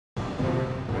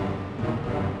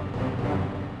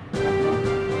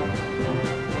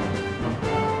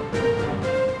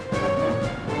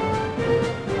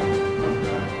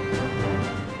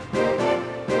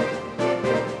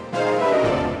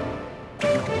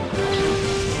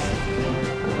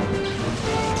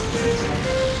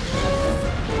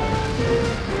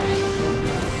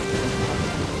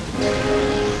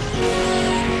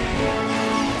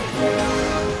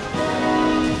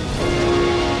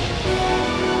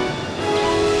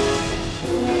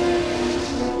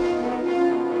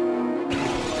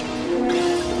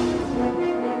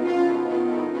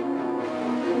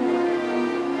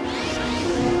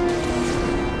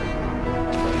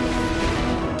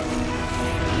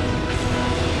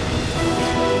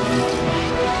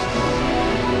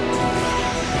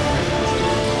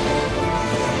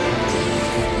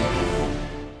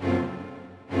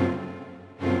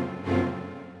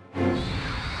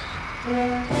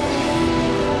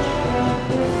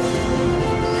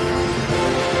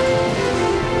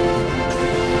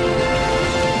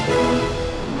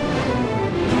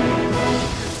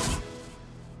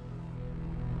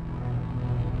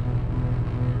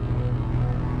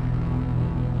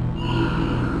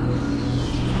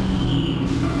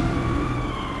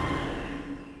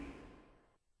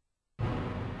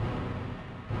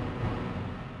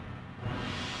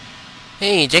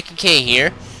Hey, Jackit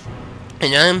here,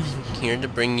 and I'm here to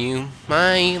bring you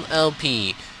my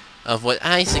LP of what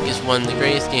I think is one of the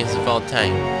greatest games of all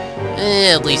time.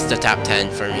 At least the top 10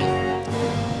 for me.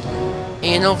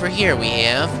 And over here we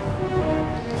have,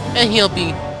 and he'll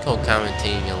be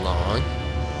co-commentating along,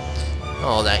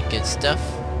 all that good stuff.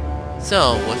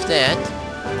 So, with that,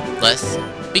 let's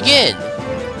begin!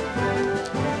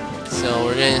 So,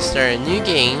 we're gonna start a new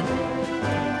game.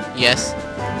 Yes,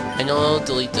 I know it'll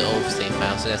delete the old save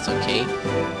file, so that's okay.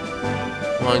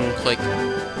 One click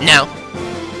now,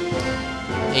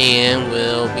 and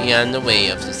we'll be on the way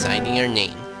of deciding our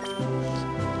name.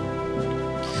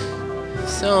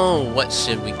 So, what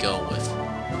should we go with?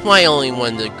 Why only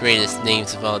one of the greatest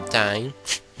names of all time?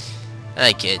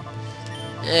 I kid.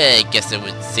 I guess it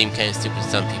would seem kind of stupid to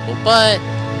some people, but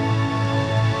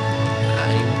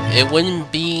it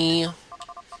wouldn't be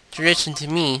tradition to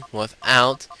me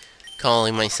without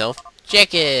calling myself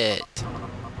Jackit.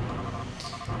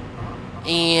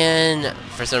 And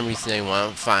for some reason I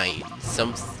want to find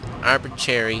some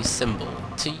arbitrary symbol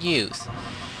to use.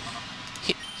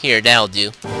 Here, that'll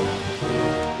do.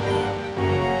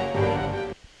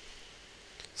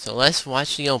 So let's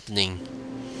watch the opening.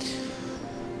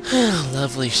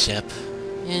 Lovely ship.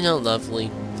 In a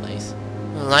lovely place.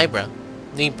 Libra.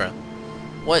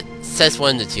 What says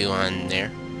 1 to 2 on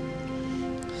there?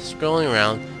 Scrolling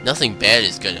around, nothing bad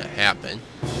is gonna happen.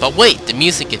 But wait, the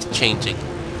music is changing.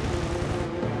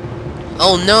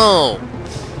 Oh no!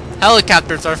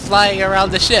 Helicopters are flying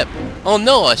around the ship. Oh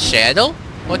no, a shadow?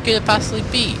 What could it possibly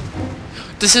be?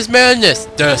 This is madness!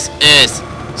 This is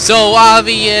so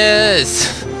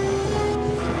obvious!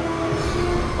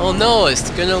 Oh no, it's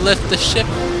gonna lift the ship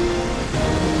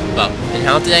up. And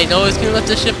how did I know it's gonna lift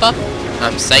the ship up?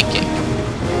 I'm psychic.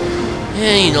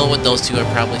 And you know what those two are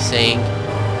probably saying?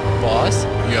 Boss?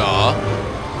 Yeah.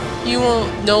 You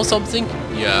won't know something?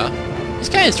 Yeah. It's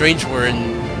kind of strange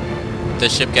when the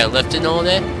ship got lifted and all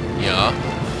that. Yeah.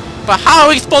 But how are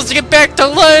we supposed to get back to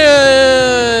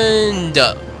land?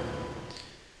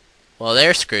 Well,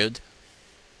 they're screwed.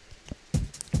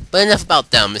 But enough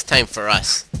about them. It's time for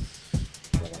us.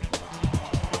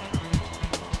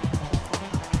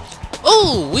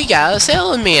 Oh, we got a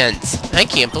Salamence. I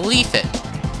can't believe it.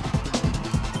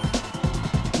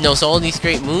 Knows all these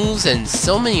great moves and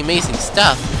so many amazing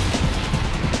stuff.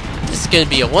 This is gonna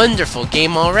be a wonderful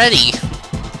game already.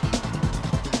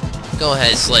 Go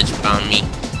ahead, sledge bomb me,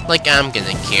 like I'm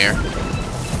gonna care.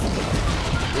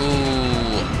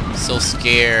 Ooh, so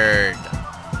scared,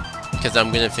 because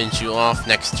I'm gonna finish you off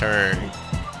next turn.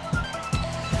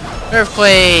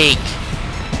 Earthquake!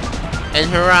 And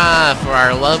hurrah for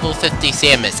our level 50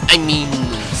 Salamence.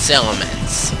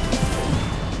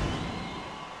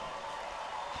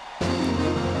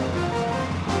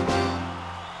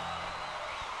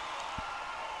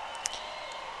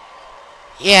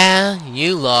 Yeah,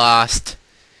 you lost.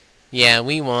 Yeah,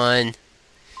 we won.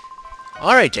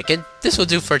 Alright, Jackit, this will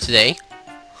do for today.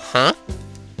 Huh?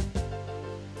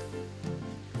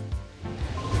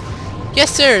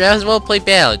 Yes, sir, that was a well-played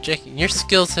battle. Jackit, your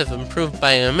skills have improved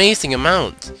by an amazing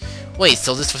amount. Wait,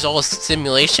 so this was all a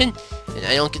simulation? And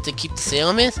I don't get to keep the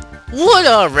Salamence? What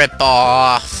a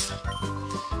ripoff!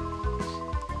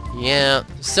 Yeah,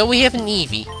 so we have an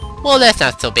Eevee. Well, that's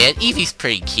not so bad. Eevee's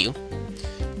pretty cute.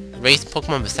 Race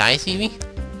Pokemon besides Eevee?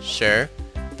 Sure.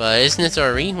 But isn't it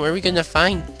already? Where are we gonna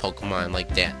find Pokemon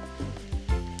like that?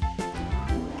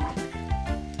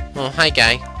 Oh, hi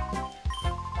guy.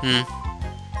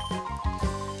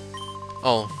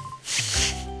 Oh.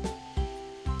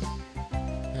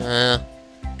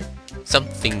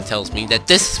 Something tells me that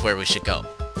this is where we should go.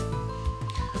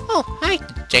 Oh, hi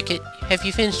Jackit. Have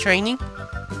you finished training?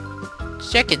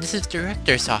 Jackit, this is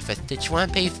Director's office. Did you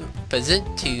want to pay a visit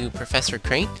to Professor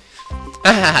Crane?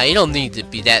 Haha, you don't need to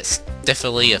be that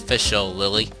stiffly official,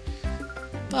 Lily.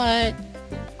 But...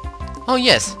 oh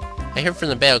yes, I heard from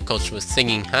the battle coach was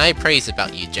singing high praise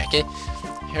about you, Jackit.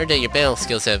 I heard that your battle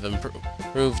skills have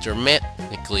improved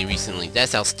dramatically recently.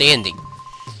 That's outstanding.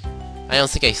 I don't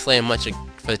think I slammed much of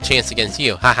a chance against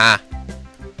you, haha.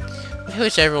 I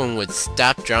wish everyone would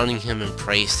stop drowning him in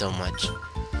praise so much.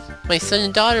 My son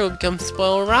and daughter would become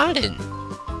spoiled rotten.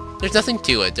 There's nothing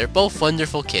to it, they're both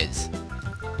wonderful kids.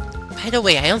 By the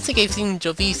way, I don't think I've seen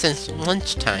Jovi since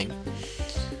lunchtime.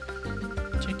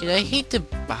 Jackit, I hate to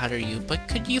bother you, but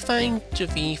could you find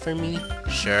Jovi for me?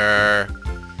 Sure.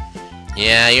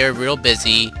 Yeah, you're real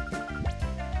busy.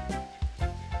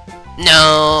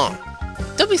 No!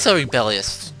 Don't be so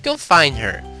rebellious. Go find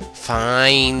her.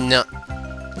 Fine.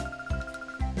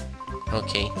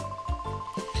 Okay.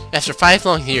 After 5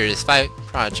 long years, this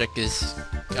project is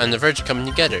on the verge of coming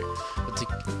together. But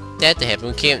that to happen,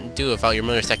 we can't do it without your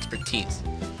mother's expertise.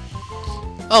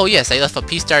 Oh yes, I left a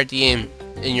P-Star DA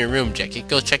in your room, Jackit.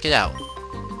 Go check it out.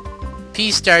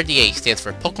 P-Star DA stands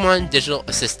for Pokemon Digital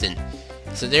Assistant.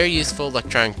 It's a very useful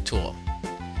electronic tool.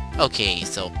 Okay,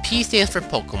 so P stands for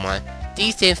Pokemon,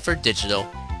 D stands for Digital,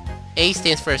 A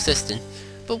stands for Assistant.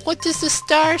 But what does the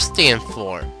star stand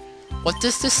for? What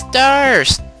does the star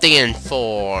stand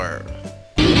for?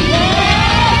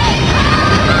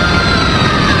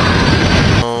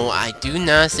 Oh, I do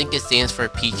not think it stands for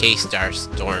PK Star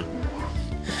Storm.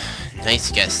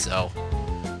 Nice guess, though.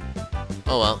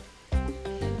 Oh well.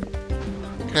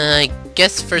 I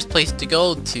guess first place to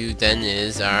go to then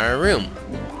is our room.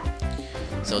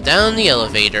 So down the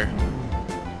elevator.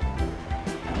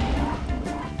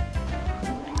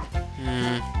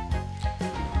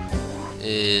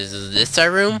 Is this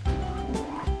our room?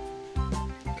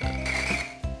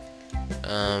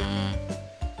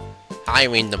 Hi,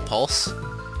 Random Pulse.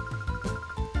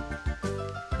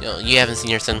 You haven't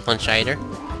seen your Sun Punch either?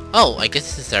 Oh, I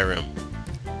guess this is our room.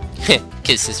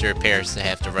 Kid sister repairs to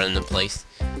have to run in place.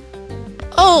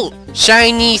 Oh!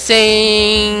 Shiny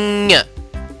thing!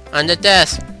 On the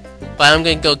desk. But I'm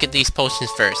gonna go get these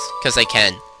potions first, cause I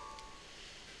can.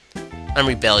 I'm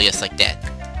rebellious like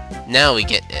that. Now we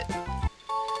get it.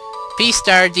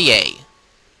 P-Star DA.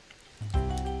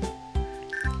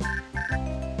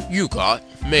 You got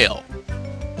mail.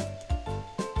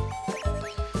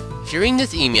 If you're reading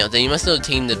this email, then you must have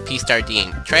obtained the P-Star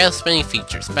DA. Try out spending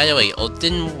features. By the way,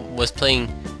 Odin was playing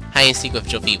hide and seek with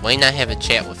Jovi. Why not have a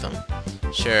chat with him?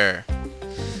 Sure.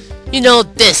 You know,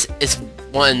 this is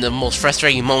one of the most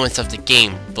frustrating moments of the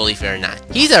game, believe it or not.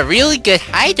 He's a really good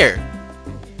hider.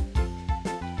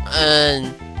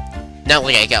 Not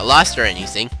like I got lost or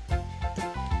anything.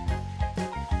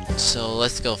 So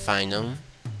let's go find him.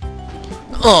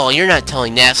 Oh, you're not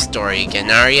telling that story again,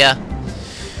 are ya?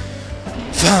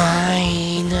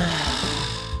 Fine.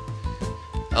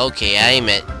 Okay, I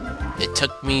admit, it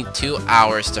took me 2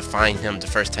 hours to find him the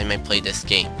first time I played this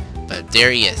game. But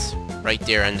there he is, right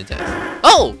there on the desk.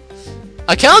 Oh!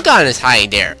 A Calgon is hiding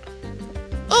there!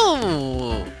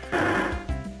 Oh!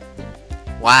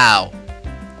 Wow.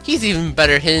 He's even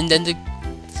better hidden than the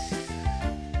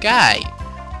guy.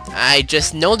 I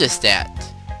just noticed that.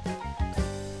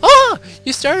 Oh!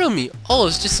 You startled me. Oh,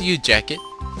 it's just you, Jackit.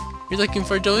 You're looking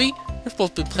for Joey? We're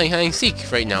supposed to be playing hide and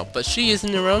seek right now, but she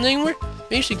isn't around anywhere?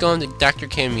 Maybe you should go into Dr.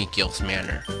 Kamikyo's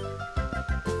manor.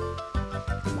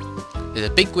 There's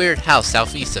a big weird house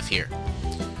southeast of here.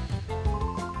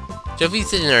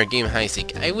 Jovi's in our game hide and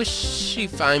seek. I wish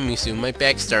she'd find me soon. My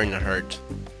back's starting to hurt.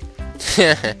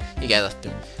 You got left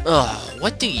him. Oh,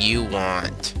 what do you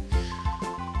want?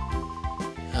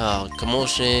 Oh,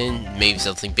 commotion. Maybe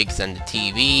something big's on the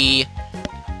TV.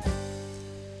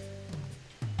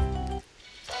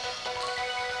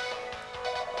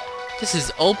 This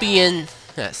is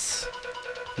OBNS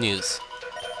news.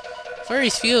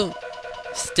 Furries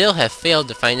still have failed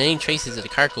to find any traces of the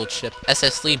cargo ship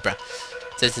SS Libra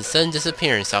since its sudden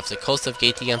disappearance off the coast of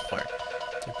Gaetian Port.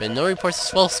 There have been no reports of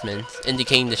spokesmen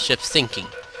indicating the ship's sinking.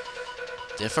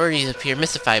 The authorities appear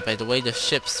mystified by the way the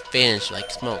ships vanished like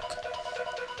smoke.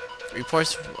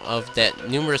 Reports of that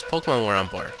numerous Pokemon were on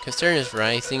board. Concern is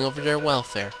rising over their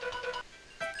welfare.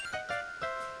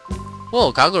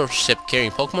 Whoa, cargo ship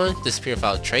carrying Pokemon disappeared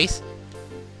without a trace?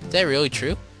 Is that really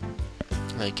true?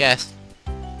 I guess.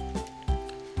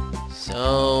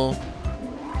 So,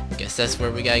 guess that's where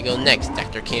we gotta go next,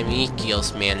 Dr.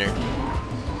 Kamikyo's manor.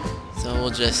 So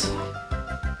we'll just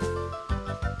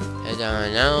head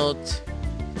on out.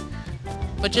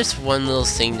 But just one little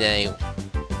thing that I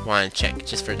want to check,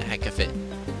 just for the heck of it.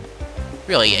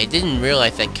 Really, I didn't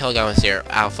realize that Kelgon was there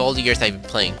out of all the years I've been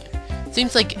playing.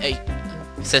 Seems like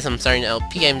since I'm starting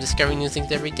LP, I'm discovering new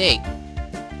things every day.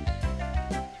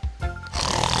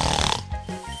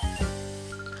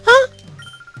 Huh?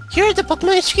 Here at the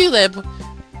Pokemon HQ Lab,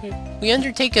 we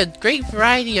undertake a great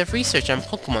variety of research on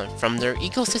Pokemon, from their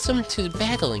ecosystem to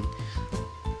battling.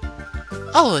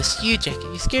 Oh, it's you,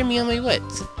 Jackit. You scared me on my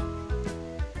wits.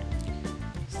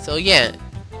 So yeah,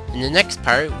 in the next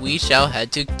part, we shall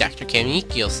head to Dr.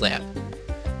 Kamikyo's lab.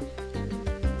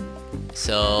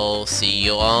 So, see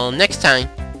you all next time.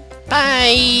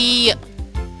 Bye!